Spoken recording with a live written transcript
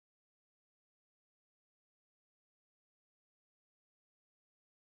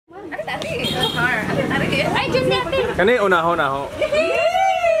Kani unaho.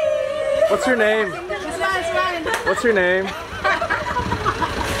 What's your name? What's your name?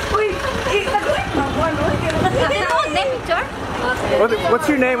 What's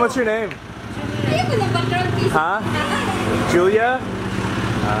your name? What's your name? Huh? Julia?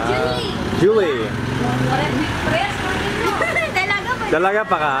 Julie. Dalaga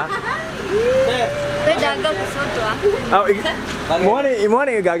pa ka? Oh, mo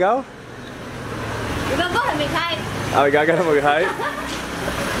ni igagaw? Oh, igagaw na mag-height?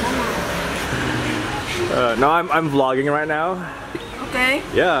 No, I'm vlogging right now. Okay.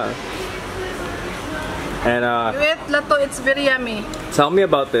 Yeah. And Wait, Lato, it's very yummy. tell me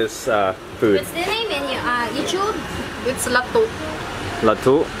about this food. What's the name in your YouTube? It's Lato.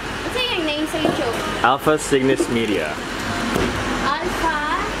 Latu. What's your name sa YouTube? Alpha Cygnus Media.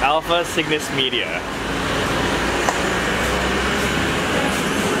 Alpha. Alpha Cygnus Media.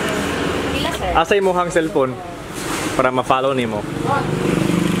 Asa imong cellphone para ma-follow nimo.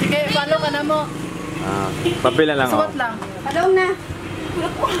 Sige, follow ka na mo. Papila lang ako. Suot lang. Follow na.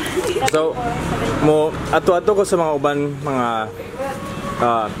 So, mo ato-ato ko sa mga uban mga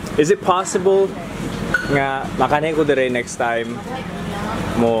is it possible nga makanay ko dire next time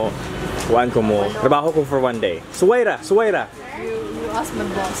mo kuan ko mo trabaho ko for one day. Suwaira. You ask my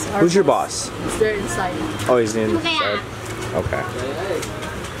boss. Who's your boss? He's there inside. Oh, he's inside. Okay.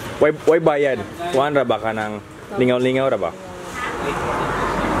 Why bayad? Kuan ra ba ka ng lingaw-lingaw ra ba?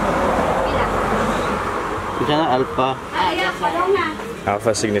 Kita na Alpha. Follow na.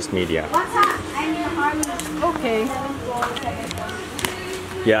 Alpha Cygnus Media. What's up? I'm in the army. Okay.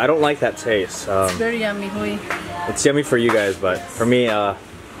 Yeah, I don't like that taste. It's very yummy, huy. It's yummy for you guys, but for me, no.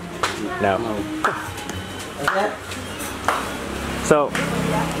 So,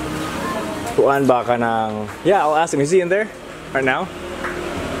 kuan ba ka ng... Yeah, I'll ask him. Is he in there right now?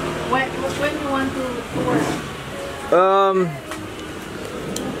 When you want to work?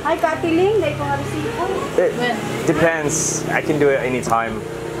 Hi, Katiling. Dahil ko nga resibo. It depends. I can do it anytime.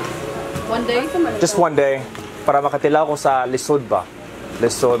 One day? Just one day. Para makatilaw ko sa lisod ba?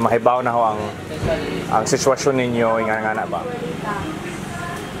 Lisod, mahibaw na ho ang sitwasyon ninyo, ingana ba?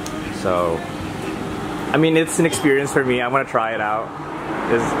 So, I mean, it's an experience for me. I want to try it out.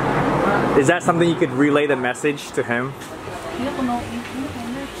 Is that something you could relay the message to him?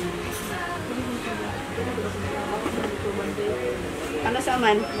 Ano sa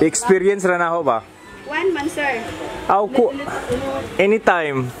man? Experience ra na ho ba? 1 month, sir. Aw ko.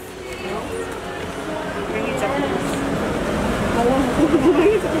 Anytime.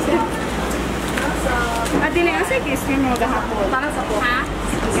 At din ang sige, stream mo gahapon. Para sa po. Ha?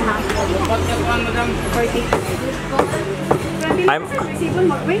 I'm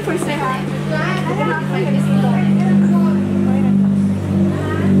Wait for a second.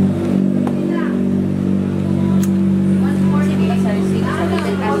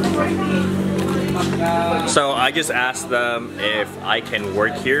 So I just asked them if I can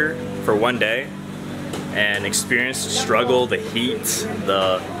work here for one day and experience the struggle, the heat,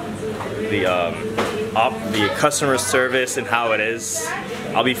 the customer service and how it is.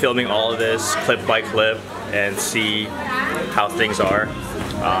 I'll be filming all of this clip by clip and see how things are.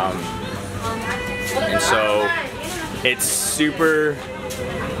 And so it's super,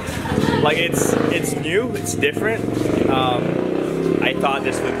 like it's new, it's different. I thought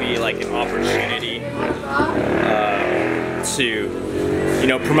this would be like an opportunity to, you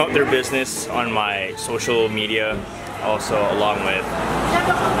know, promote their business on my social media, also along with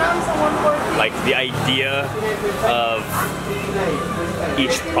like the idea of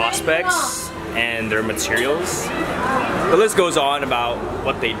each prospects and their materials. The list goes on about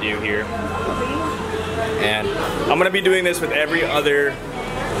what they do here. And I'm gonna be doing this with every other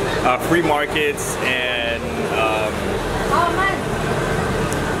free markets and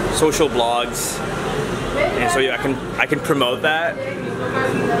social blogs, and so yeah, I can promote that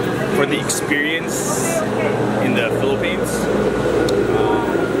for the experience in the Philippines.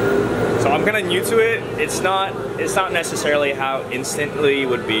 So I'm kind of new to it. It's not necessarily how instantly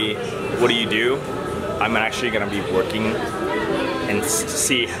would be. What do you do? I'm actually gonna be working and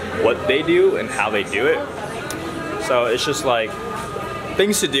see what they do and how they do it. So it's just like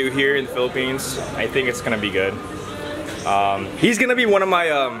things to do here in the Philippines. I think it's gonna be good. He's gonna be one of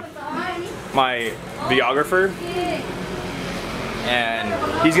my my videographer, and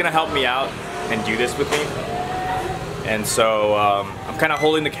he's gonna help me out and do this with me. And so I'm kind of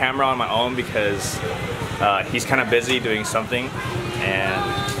holding the camera on my own because he's kind of busy doing something, and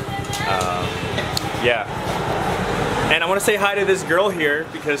yeah. And I want to say hi to this girl here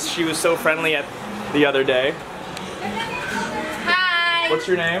because she was so friendly the other day. Hi. What's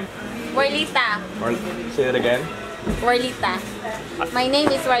your name? Warlita. Or say it again. Warlita. My name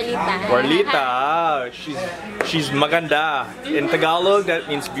is Warlita. Warlita. She's maganda. In Tagalog, that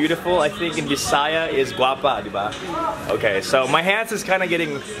means beautiful. I think in Bisaya is guapa, diba? Okay, so my hands is kind of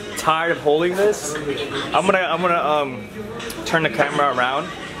getting tired of holding this. I'm gonna turn the camera around.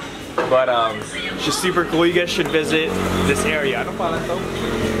 But she's super cool. You guys should visit this area. Ano pala to?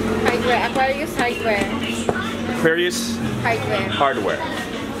 Hardware. Aquarius Hardware. Aquarius Hardware.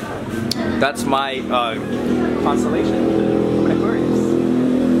 That's my constellation. I'm an Aquarius.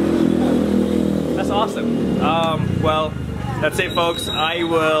 That's awesome. Well, that's it, folks. I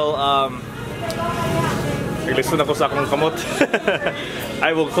will.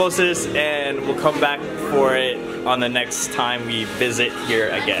 I will close this and we'll come back for it on the next time we visit here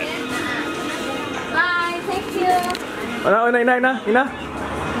again. Bye. Thank you. Ina.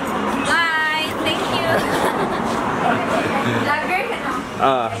 Bye. Thank you. Vlogger ka no?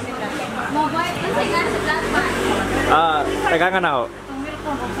 Mobile. Kasi nga sa vlog man. Teka nga na ako.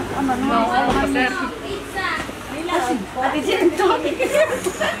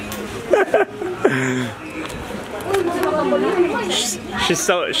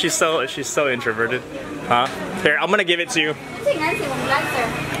 She's so introverted. Huh? Here, I'm gonna give it to you.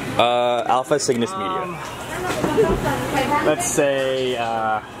 Alpha Cygnus Media. Let's say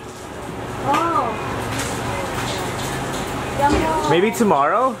maybe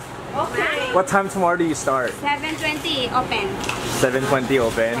tomorrow? Okay. What time tomorrow do you start? 7:20 open. 7:20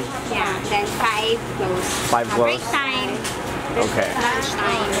 open? Yeah, then 5 close. 5 close? Break time. Okay.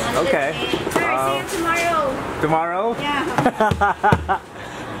 Lunchtime. Okay. Sir, see you tomorrow. Tomorrow? Yeah.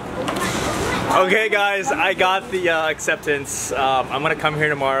 Okay guys, I got the acceptance. I'm gonna come here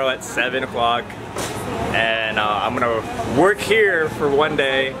tomorrow at 7 o'clock and I'm gonna work here for one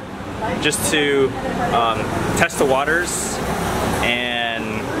day just to test the waters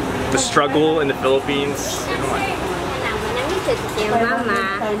and the struggle in the Philippines.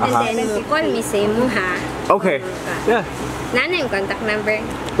 Okay. Yeah. Nana yung contact number.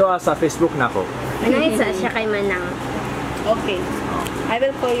 Ito sa Facebook na ako. Ano isa siya kay Manang? Okay. I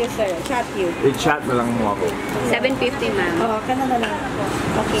will call you, sir. Chat you. I-chat na lang mo ako. 750 ma'am. Oh, kana na lang.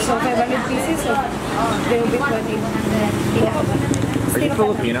 Okay. So 500 pieces, so they will be 20. Yeah. Are you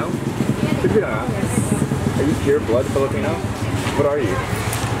Filipino? Filipino? Are you pure blood Filipino? What are you?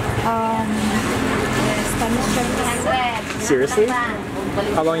 Spanish Chinese. Seriously?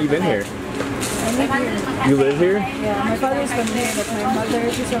 How long you been here? I live here. You live here? Yeah, my father is from here, but my mother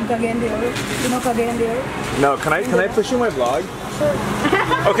is from Cagayan de Oro. You know Cagayan de Oro? No, can I push you my vlog?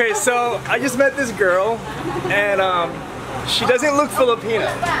 Okay, so I just met this girl and she doesn't look Filipino.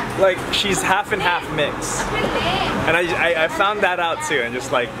 Like she's half and half mixed. And I found that out too and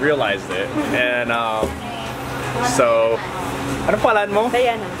just like realized it. And so ano pangalan mo?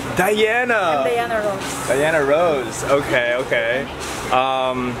 Diana. Diana. I'm Diana Rose. Diana Rose. Okay, okay.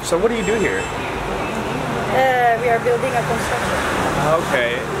 So what do you do here? We are building a construction.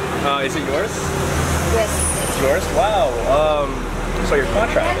 Okay. Is it yours? Yes. It's yours? Wow. So you're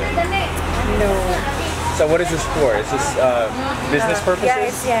contractor. No. So what is this for? Is this business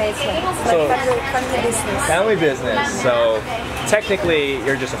purposes? Yeah, it's So- like family business. Family business. So technically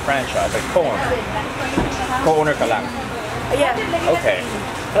you're just a franchise, like co-owner. Co-owner ka lang. Yeah. Okay.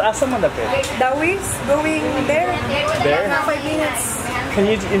 Asan man dapit? Dawis going there. There? 5 minutes. Can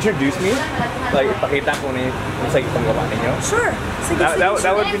you introduce me? Like, pakita ko ni sa itong gawa ninyo? Sure. Sige,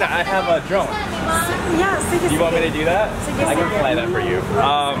 That would be nice. I have a drone. Yeah, sige, Do you want me to do that? I can fly that for you.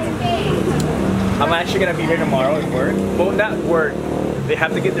 I'm actually gonna be here tomorrow at work. Well, not work. They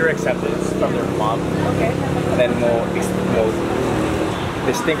have to get their acceptance from their mom. Okay. And then mo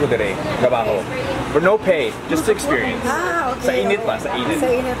distinct with the trabaho. For no pay, just experience. Ah, okay. Sa init pa, sa init. Sa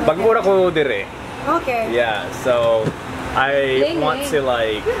init, okay. Pag-ura ko dire. Okay. Yeah, so I want to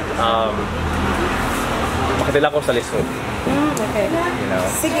like makadala ko sa lisod, Okay. you know.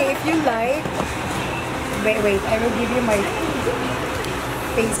 Sige, if you like, wait, I will give you my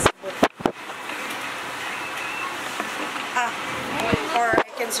Facebook. Or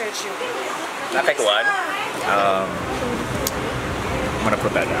I can search you. Not take one. I'm gonna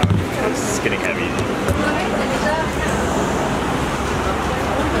put that down because it's getting heavy.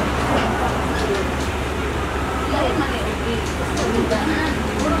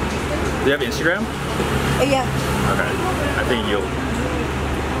 Do you have Instagram? Yeah. Okay. I think you'll.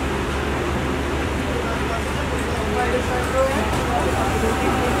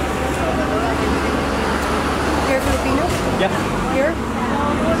 You're Filipino? Yeah. Here?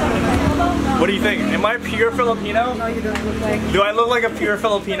 What do you think? Am I pure Filipino? No, you don't look like. Do I look like a pure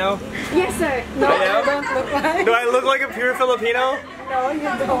Filipino? Yes, sir. No, I am? you don't look like. Do I look like a pure Filipino? No,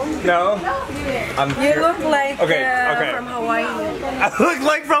 you don't. No. I'm You pure. look like Okay, okay. from Hawaii. I look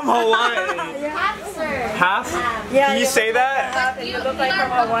like from Hawaii. Half, sir. Half? Yeah, Can you say that? And you look like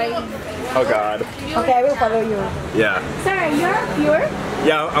from Hawaii. Oh God. Okay, I will follow you. Yeah. Sir, you're pure?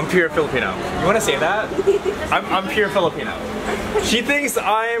 Yeah, I'm pure Filipino. You want to say that? I'm pure Filipino. She thinks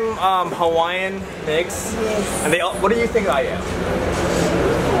I'm Hawaiian mix. Yes. And they all, what do you think I am?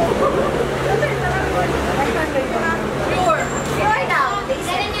 Pure. Pure now. They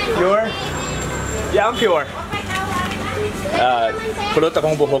said Pure? Yeah, I'm pure. Kulot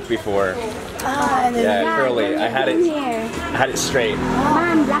akong buhok before. Ah, and then Yeah, curly. I had it straight.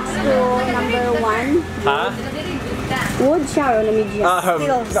 Ma'am, black school number 1. Huh? Wood shower na medyo.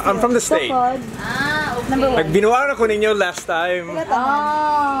 I'm from the state. number 1. Nagbinawaran ako ninyo last time.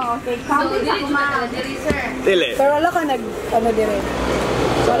 Oh, okay. Come So, dili mo sir. Dili. Pero wala ka dire.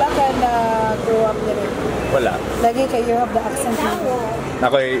 Wala ka na grow up dire. Wala. Lagi ka, you have the accent mo.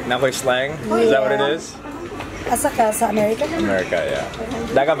 Nakoy slang? Is that what it is? Asa ka sa America? America, yeah.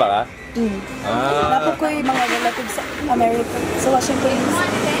 Daga ba ka? Napo ko yung mga relatives sa America. Sa Washington.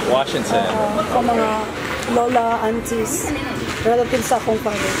 Washington. Kung mga lola, aunties, relatives sa akong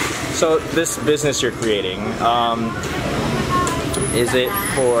father. So this business you're creating, is it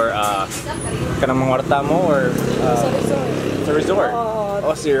for kanang mga warta mo or it's a resort?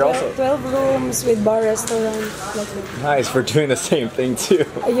 Oh, so you're also 12 rooms with bar, restaurant, like that. nice. We're doing the same thing too.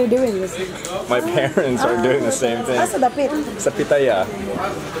 Are you doing this? My parents are doing the same thing. Ah, sa dapit. Sa Pitaya.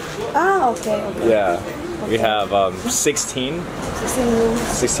 Ah, okay. Yeah. We have 16 16 rooms.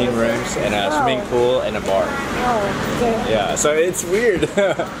 rooms and a swimming pool and a bar. Oh, okay. Yeah, so it's weird.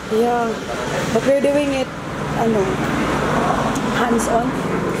 Yeah. But we're doing it, hands-on.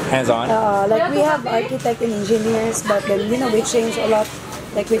 Hands-on. Like we have architect and engineers, but then, we change a lot.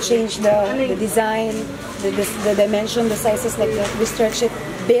 Like we change the design, the dimension, the sizes like that. We stretch it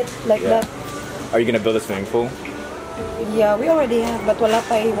bit like Yeah. that. Are you gonna build a swimming pool? Yeah, we already have, but wala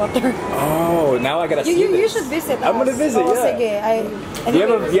pa water. Oh, now I gotta see You this. should visit. I'm gonna us. visit, Oh, yeah. sige. Do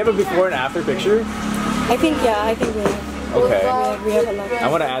you have a before and after picture? I think we have Okay. we have a lot. I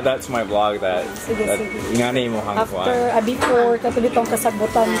want to add that to my vlog that Sige, sige. ngani mo hang After, before, katulitong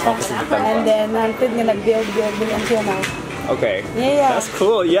kasabutan pa. And then, until nga nag-build until now. Okay. Yeah. That's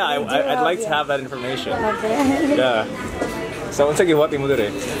cool. Yeah, We do I'd like to have, have that information. Okay. Yeah. So, unsa giwati mo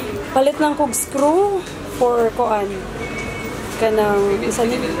dire? Palit lang kog screw for kanang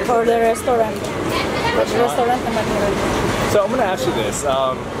for the restaurant. Restaurant naman yun. So, I'm gonna ask you this.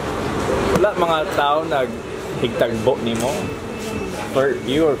 Wala mga tao naghigtagbo nimo? Flirt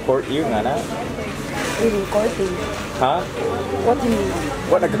you or court you nga na? Really courting. Huh? What do you mean?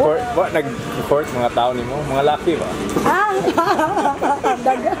 What nag-court mga tao nimo? Mga laki ba? Ah!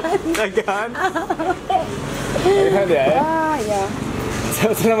 Dagan. Dagan? Dagan, yeah. Ah, yeah. So,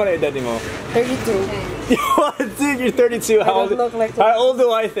 naman ang edad mo? 32. What? Dude, you're 32. How I old? don't look like How old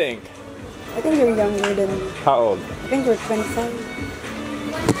do I think? I think you're younger than me. How old? I think you're 25.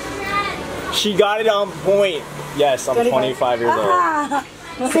 She got it on point. Yes, I'm 25 years old. Ah!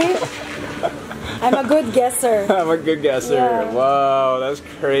 See? I'm a good guesser. I'm a good guesser. Yeah. Wow, that's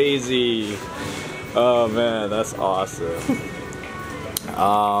crazy. Oh man, that's awesome.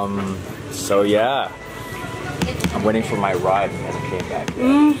 So yeah, I'm waiting for my ride when I came back.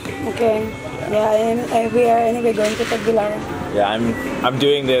 Okay. Yeah, and we are anyway going to Tagbilaran. Yeah, I'm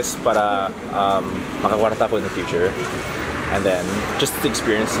doing this para makakwarta ko in the future, and then just to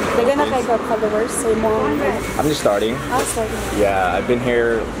experience some They're gonna Philippines. take out followers, so mom. I'm just starting. I'll start in Yeah, I've been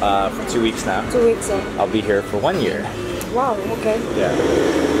here for 2 weeks now. 2 weeks. So. I'll be here for 1 year. Wow, okay. Yeah.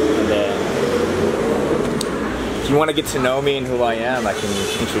 And then, if you want to get to know me and who I am, I can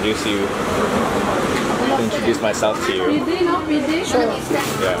introduce you. Introduce myself to you. Sure.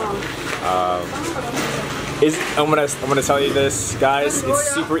 Yeah. I'm gonna tell you this, guys.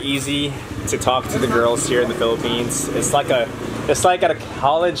 It's super easy to talk to the girls here in the Philippines. It's like at a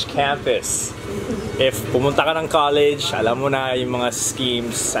college campus. If pumunta ka ng college, alam mo na yung mga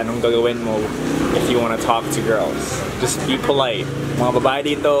schemes, anong gagawin mo if you want to talk to girls. Just be polite. Mga babae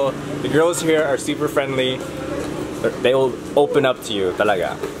dito, the girls here are super friendly. They will open up to you,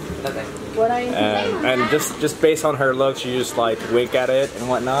 talaga. And just based on her looks, you just like wink at it and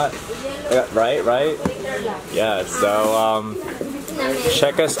whatnot. Right? Yeah, so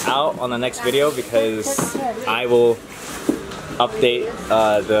check us out on the next video because I will update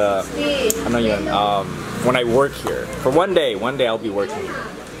when I work here. For one day I'll be working here.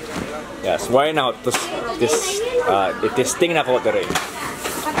 Yes, why not this thing na ko dere.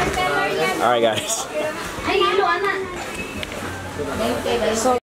 Alright guys. So